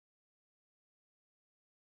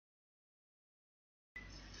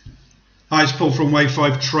Hi, it's Paul from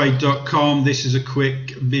Wave5trade.com. This is a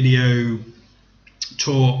quick video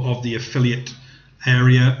tour of the affiliate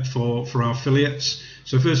area for our affiliates.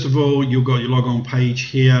 So first of all, you've got your logon page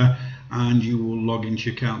here and you will log into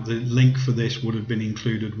your account. The link for this would have been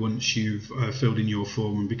included once you've filled in your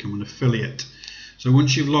form and become an affiliate. So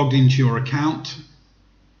once you've logged into your account,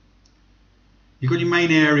 you've got your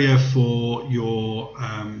main area for your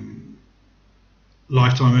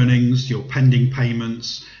lifetime earnings, your pending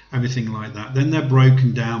payments, everything like that. Then they're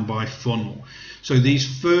broken down by funnel. So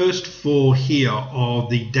these first four here are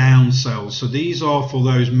the down sales. So these are for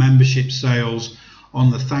those membership sales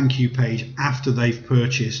on the thank you page after they've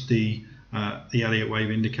purchased the Elliott Wave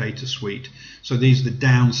Indicator Suite. So these are the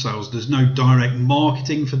down sales. There's no direct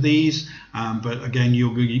marketing for these, but again,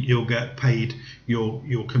 you'll get paid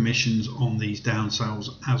your commissions on these down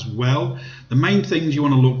sales as well. The main things you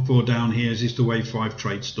want to look for down here is the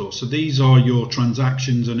Wave5trade store. So these are your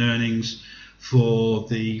transactions and earnings for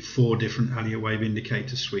the 4 different Elliott Wave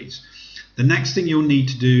Indicator Suites. The next thing you'll need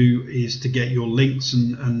to do is to get your links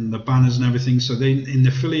and the banners and everything. So then in the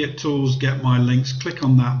affiliate tools, get my links, click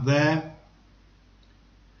on that there,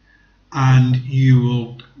 and you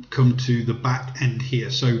will come to the back end here.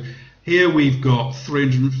 So here we've got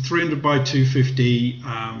 300 by 250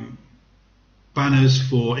 banners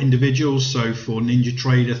for individuals. So for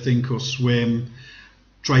NinjaTrader, Thinkorswim,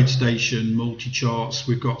 TradeStation, multi-charts.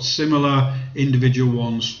 We've got similar individual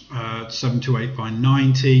ones, 728 by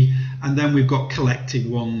 90, and then we've got collective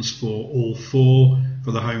ones for all 4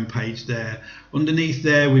 for the home page there. Underneath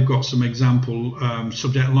there, we've got some example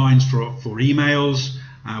subject lines for emails.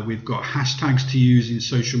 We've got hashtags to use in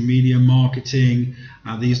social media marketing.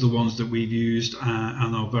 These are the ones that we've used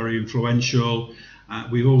and are very influential.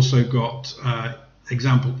 We've also got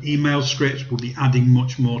example email scripts. We'll be adding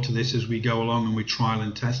much more to this as we go along and we trial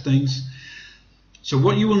and test things. So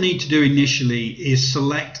what you will need to do initially is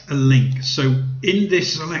select a link. So in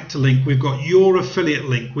this select a link, we've got your affiliate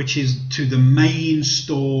link, which is to the main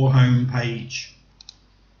store home page.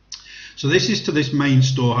 So this is to this main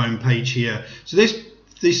store home page here. So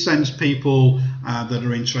this sends people that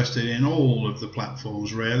are interested in all of the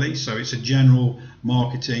platforms really. So it's a general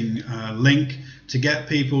marketing link to get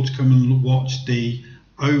people to come and watch the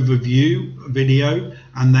overview video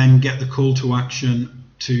and then get the call to action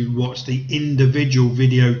to watch the individual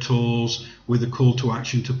video tours with a call to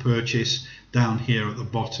action to purchase down here at the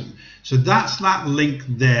bottom. So that's that link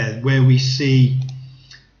there where we see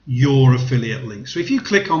your affiliate link. So if you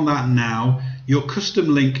click on that now, your custom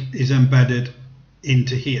link is embedded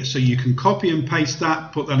into here. So you can copy and paste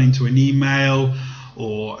that, put that into an email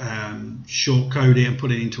or short code it and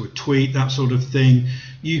put it into a tweet, that sort of thing.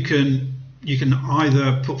 You can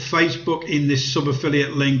either put Facebook in this sub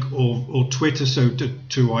affiliate link or Twitter, so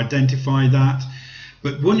to identify that.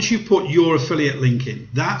 But once you put your affiliate link in,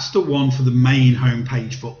 that's the one for the main home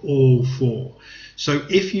page for all 4. So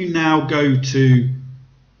if you now go to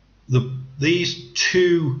these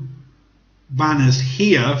 2 banners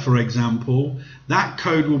here, for example, that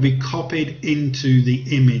code will be copied into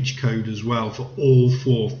the image code as well for all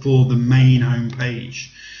 4 for the main home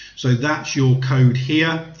page. So that's your code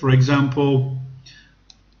here, for example.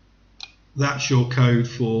 That's your code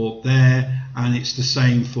for there, and it's the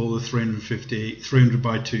same for the 300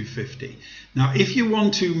 by 250. Now, if you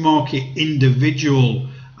want to market individual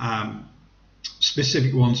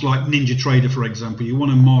specific ones like NinjaTrader, for example, you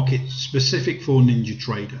want to market specific for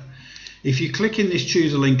NinjaTrader. If you click in this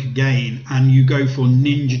choose a link again and you go for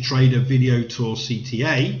NinjaTrader Video Tour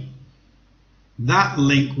CTA, that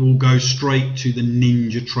link will go straight to the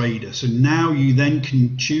NinjaTrader. So now you then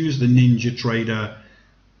can choose the NinjaTrader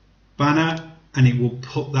banner and it will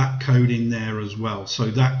put that code in there as well. So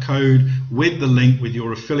that code with the link with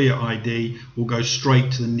your affiliate ID will go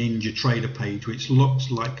straight to the NinjaTrader page, which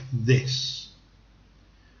looks like this.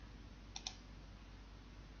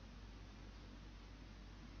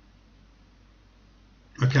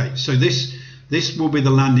 Okay, so this will be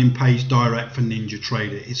the landing page direct for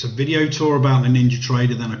NinjaTrader. It's a video tour about the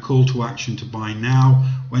NinjaTrader, then a call to action to buy now.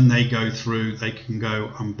 When they go through, they can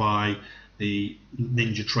go and buy the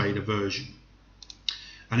NinjaTrader version.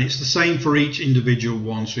 And it's the same for each individual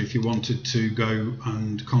one. So if you wanted to go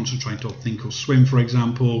and concentrate on Thinkorswim, for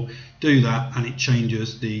example, do that and it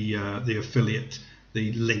changes the affiliate,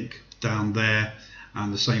 the link down there.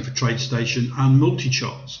 And the same for TradeStation and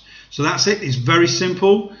multi-charts. So that's it. It's very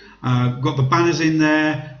simple. Got the banners in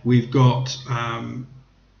there. We've got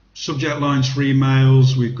subject lines for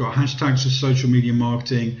emails, we've got hashtags for social media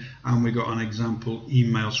marketing, and we've got an example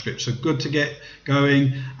email script. So good to get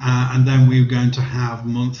going, and then we're going to have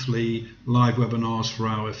monthly live webinars for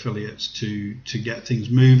our affiliates to get things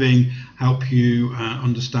moving, help you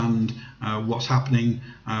understand what's happening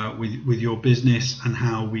with your business and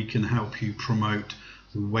how we can help you promote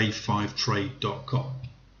wave5trade.com.